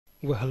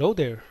Well, hello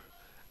there.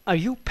 Are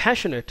you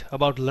passionate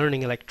about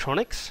learning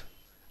electronics?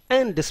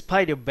 And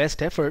despite your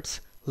best efforts,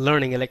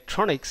 learning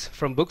electronics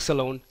from books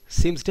alone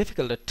seems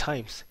difficult at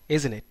times,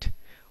 isn't it?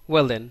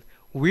 Well then,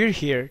 we're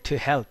here to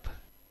help.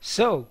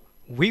 So,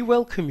 we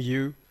welcome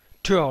you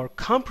to our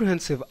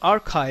comprehensive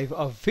archive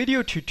of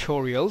video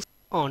tutorials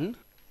on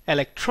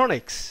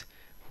electronics,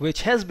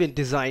 which has been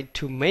designed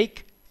to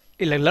make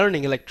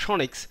learning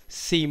electronics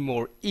seem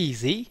more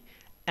easy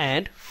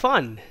and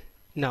fun.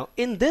 Now,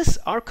 in this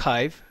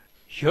archive,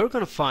 you're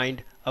going to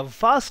find a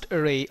vast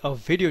array of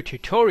video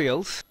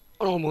tutorials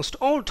on almost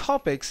all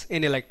topics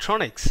in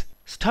electronics,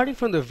 starting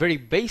from the very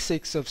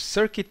basics of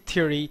circuit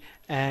theory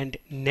and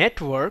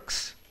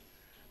networks.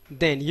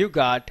 Then you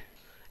got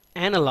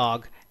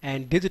analog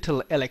and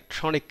digital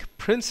electronic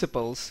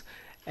principles,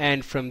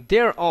 and from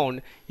there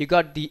on you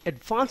got the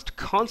advanced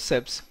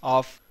concepts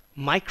of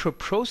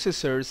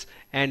microprocessors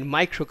and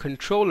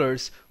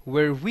microcontrollers,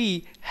 where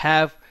we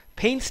have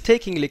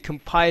painstakingly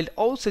compiled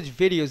all such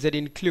videos that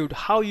include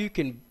how you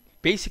can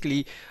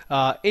basically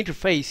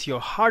interface your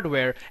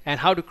hardware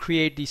and how to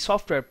create the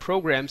software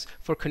programs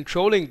for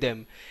controlling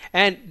them.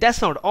 And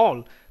that's not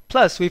all.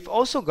 Plus, we've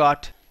also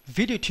got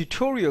video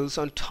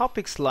tutorials on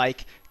topics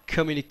like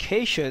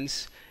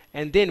communications,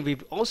 and then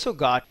we've also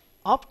got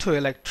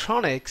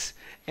optoelectronics,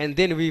 and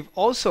then we've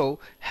also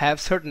have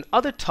certain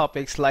other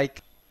topics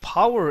like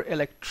power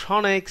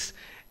electronics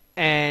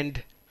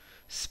and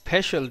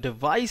special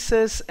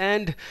devices,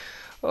 and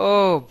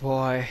oh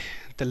boy,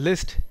 the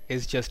list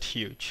is just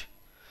huge.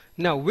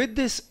 Now, with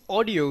this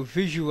audio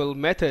visual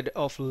method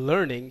of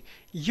learning,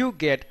 you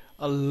get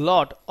a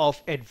lot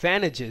of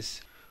advantages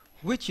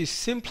which you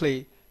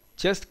simply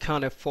just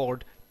can't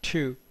afford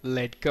to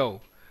let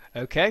go.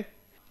 Okay,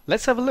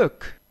 let's have a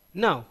look.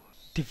 Now,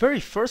 the very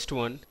first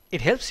one,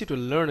 it helps you to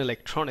learn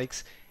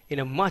electronics in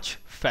a much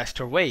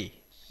faster way.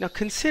 Now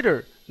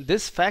consider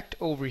this fact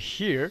over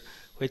here,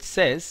 which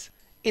says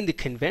in the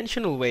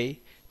conventional way,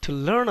 to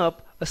learn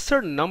up a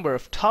certain number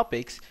of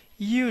topics,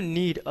 you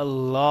need a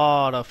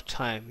lot of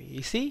time.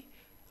 You see,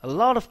 a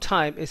lot of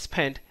time is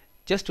spent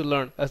just to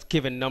learn a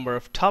given number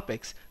of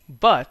topics.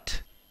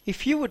 But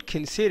if you would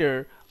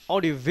consider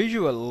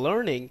audiovisual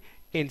learning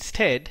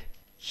instead,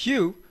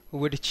 you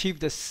would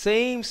achieve the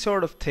same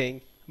sort of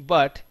thing,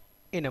 but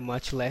in a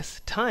much less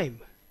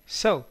time.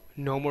 So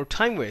no more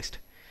time waste.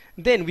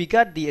 Then we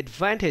got the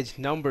advantage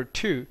number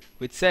 2,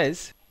 which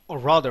says, or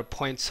rather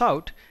points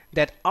out,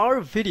 that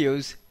our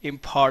videos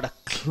impart a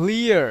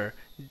clear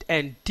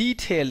and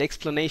detailed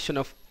explanation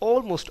of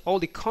almost all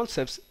the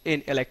concepts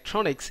in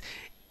electronics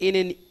in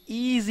an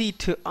easy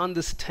to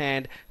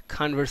understand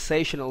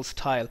conversational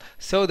style,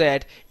 so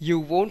that you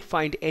won't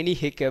find any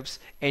hiccups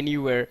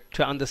anywhere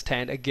to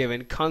understand a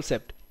given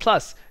concept.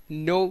 Plus,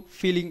 no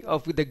feeling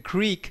of the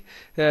Greek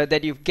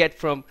that you get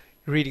from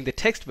reading the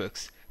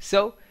textbooks.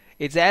 So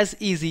it's as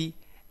easy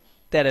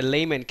that a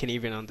layman can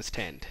even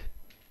understand.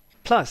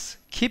 Plus,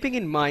 keeping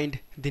in mind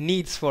the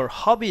needs for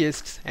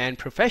hobbyists and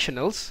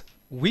professionals,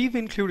 we've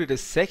included a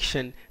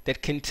section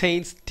that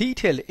contains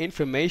detailed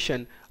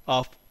information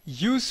of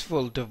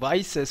useful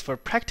devices for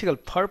practical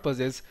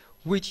purposes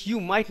which you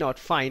might not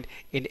find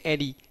in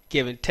any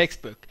given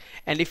textbook.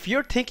 And if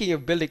you're thinking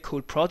of building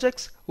cool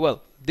projects,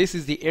 well, this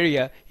is the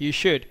area you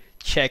should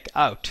check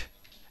out.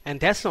 And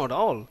that's not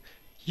all.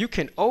 You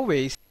can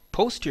always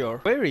post your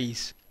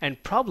queries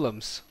and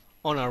problems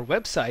on our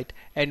website,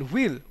 and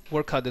we'll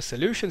work out the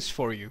solutions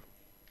for you.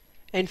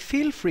 And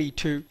feel free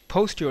to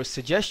post your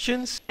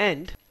suggestions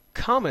and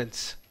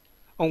comments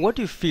on what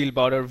you feel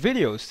about our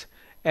videos,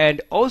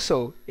 and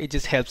also it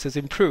just helps us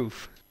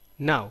improve.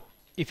 Now,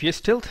 if you're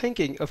still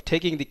thinking of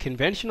taking the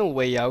conventional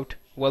way out,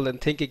 well then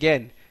think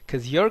again,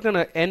 because you're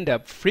gonna end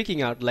up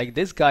freaking out like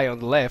this guy on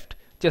the left,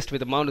 just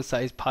with a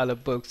mountain-sized pile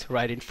of books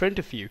right in front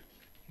of you.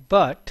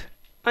 But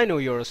I know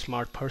you're a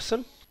smart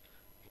person.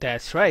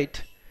 That's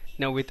right.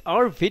 Now with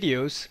our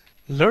videos,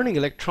 learning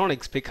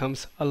electronics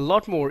becomes a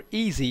lot more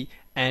easy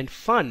and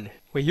fun,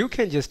 where you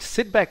can just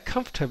sit back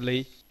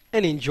comfortably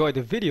and enjoy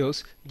the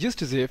videos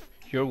just as if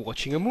you're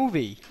watching a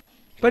movie.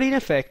 But in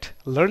effect,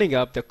 learning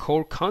up the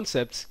core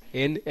concepts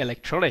in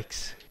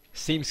electronics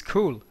seems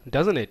cool,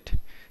 doesn't it?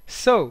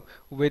 So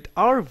with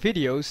our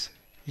videos,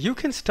 you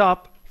can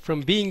stop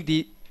from being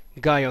the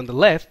guy on the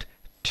left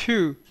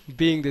to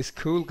being this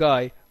cool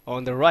guy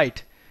on the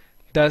right,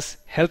 thus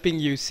helping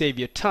you save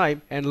your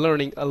time and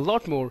learning a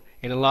lot more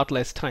in a lot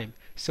less time.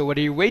 So what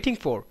are you waiting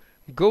for?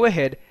 Go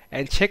ahead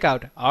and check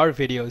out our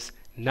videos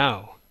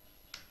now.